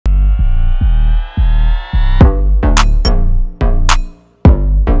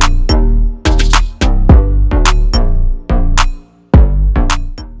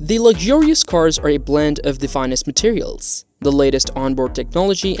The luxurious cars are a blend of the finest materials, the latest onboard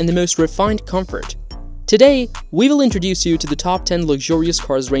technology, and the most refined comfort. Today, we will introduce you to the top 10 luxurious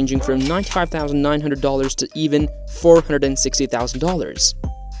cars ranging from $95,900 to even $460,000.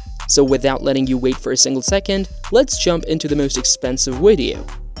 So without letting you wait for a single second, let's jump into the most expensive video.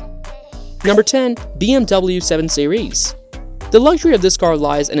 Number 10. BMW 7 Series. The luxury of this car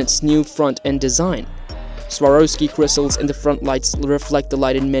lies in its new front end design. Swarovski crystals in the front lights reflect the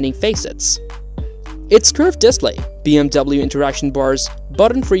light in many facets. Its curved display, BMW interaction bars,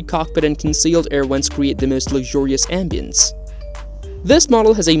 button-free cockpit and concealed air vents create the most luxurious ambience. This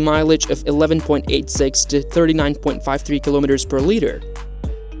model has a mileage of 11.86 to 39.53 km per liter.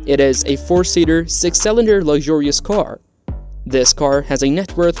 It is a 4-seater, 6-cylinder luxurious car. This car has a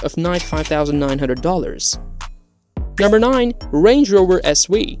net worth of $95,900. Number 9. Range Rover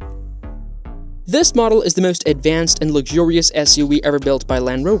SV. This model is the most advanced and luxurious SUV ever built by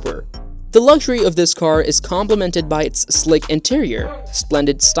Land Rover. The luxury of this car is complemented by its slick interior,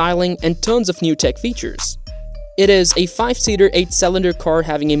 splendid styling, and tons of new tech features. It is a 5-seater, 8-cylinder car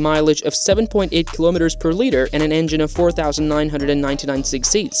having a mileage of 7.8 km per liter and an engine of 4,999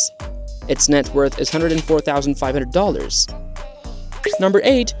 cc's. Its net worth is $104,500. Number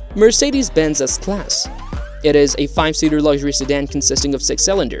 8. Mercedes-Benz S-Class. It is a 5-seater luxury sedan consisting of 6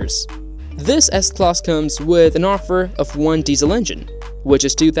 cylinders. This S-Class comes with an offer of one diesel engine, which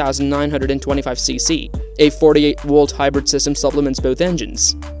is 2,925 cc. A 48-volt hybrid system supplements both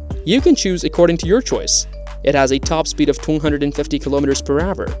engines. You can choose according to your choice. It has a top speed of 250 km per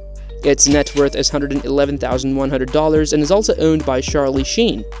hour. Its net worth is $111,100 and is also owned by Charlie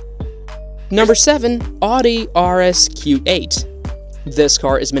Sheen. Number 7. Audi RS Q8. This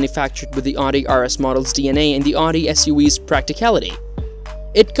car is manufactured with the Audi RS model's DNA and the Audi SUV's practicality.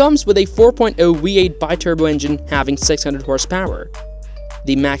 It comes with a 4.0 V8 biturbo engine having 600 horsepower.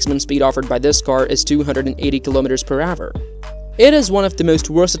 The maximum speed offered by this car is 280 km per hour. It is one of the most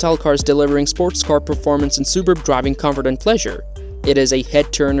versatile cars delivering sports car performance and superb driving comfort and pleasure. It is a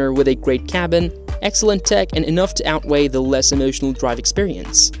head-turner with a great cabin, excellent tech, and enough to outweigh the less emotional drive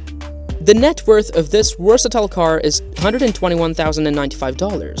experience. The net worth of this versatile car is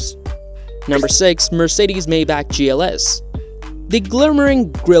 $121,095. Number 6. Mercedes Maybach GLS. The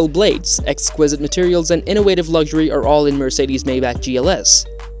glimmering grille blades, exquisite materials, and innovative luxury are all in Mercedes Maybach GLS.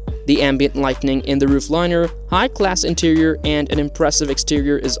 The ambient lighting in the roof liner, high-class interior, and an impressive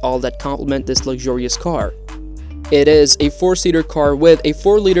exterior is all that complement this luxurious car. It is a 4-seater car with a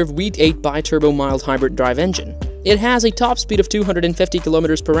 4-liter V8 biturbo mild hybrid drive engine. It has a top speed of 250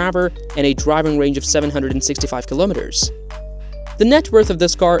 km per hour and a driving range of 765 km. The net worth of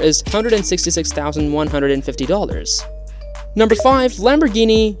this car is $166,150. Number 5.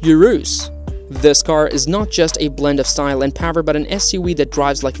 Lamborghini Urus. This car is not just a blend of style and power but an SUV that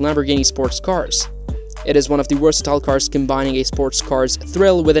drives like Lamborghini sports cars. It is one of the versatile cars combining a sports car's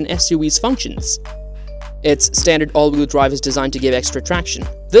thrill with an SUV's functions. Its standard all-wheel drive is designed to give extra traction.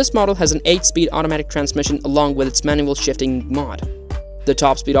 This model has an 8-speed automatic transmission along with its manual shifting mod. The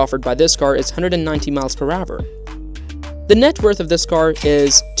top speed offered by this car is 190 miles per hour. The net worth of this car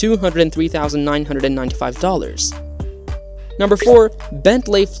is $203,995. Number 4.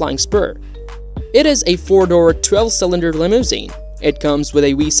 Bentley Flying Spur. It is a 4-door, 12-cylinder limousine. It comes with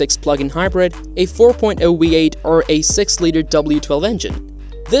a V6 plug-in hybrid, a 4.0 V8, or a 6-liter W12 engine.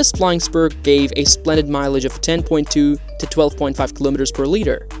 This Flying Spur gave a splendid mileage of 10.2 to 12.5 km per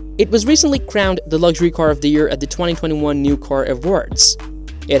liter. It was recently crowned the Luxury Car of the Year at the 2021 New Car Awards.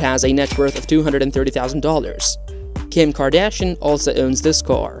 It has a net worth of $230,000. Kim Kardashian also owns this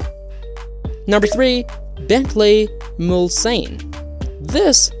car. Number 3. Bentley Mulsanne.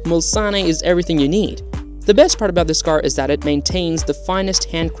 This Mulsanne is everything you need. The best part about this car is that it maintains the finest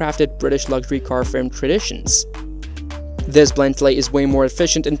handcrafted British luxury car firm traditions. This Bentley is way more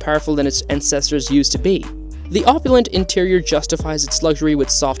efficient and powerful than its ancestors used to be. The opulent interior justifies its luxury with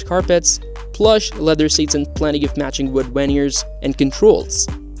soft carpets, plush leather seats, and plenty of matching wood veneers and controls.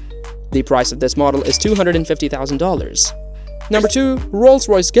 The price of this model is $250,000. Number 2.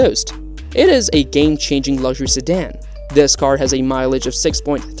 Rolls-Royce Ghost. It is a game-changing luxury sedan. This car has a mileage of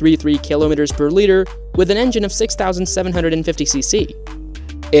 6.33 km per liter with an engine of 6,750 cc.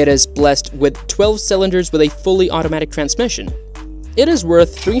 It is blessed with 12 cylinders with a fully automatic transmission. It is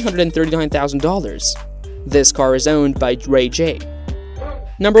worth $339,000. This car is owned by Ray J.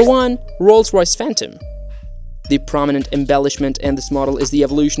 Number 1. Rolls-Royce Phantom. The prominent embellishment in this model is the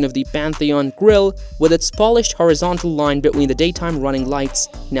evolution of the Pantheon grille with its polished horizontal line between the daytime running lights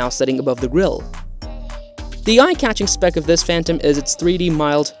now sitting above the grille. The eye-catching spec of this Phantom is its 3D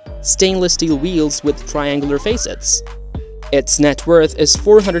mild stainless steel wheels with triangular facets. Its net worth is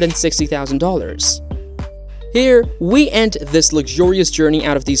 $460,000. Here, we end this luxurious journey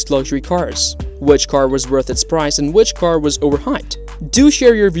out of these luxury cars. Which car was worth its price and which car was overhyped? Do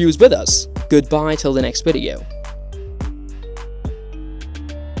share your views with us. Goodbye till the next video.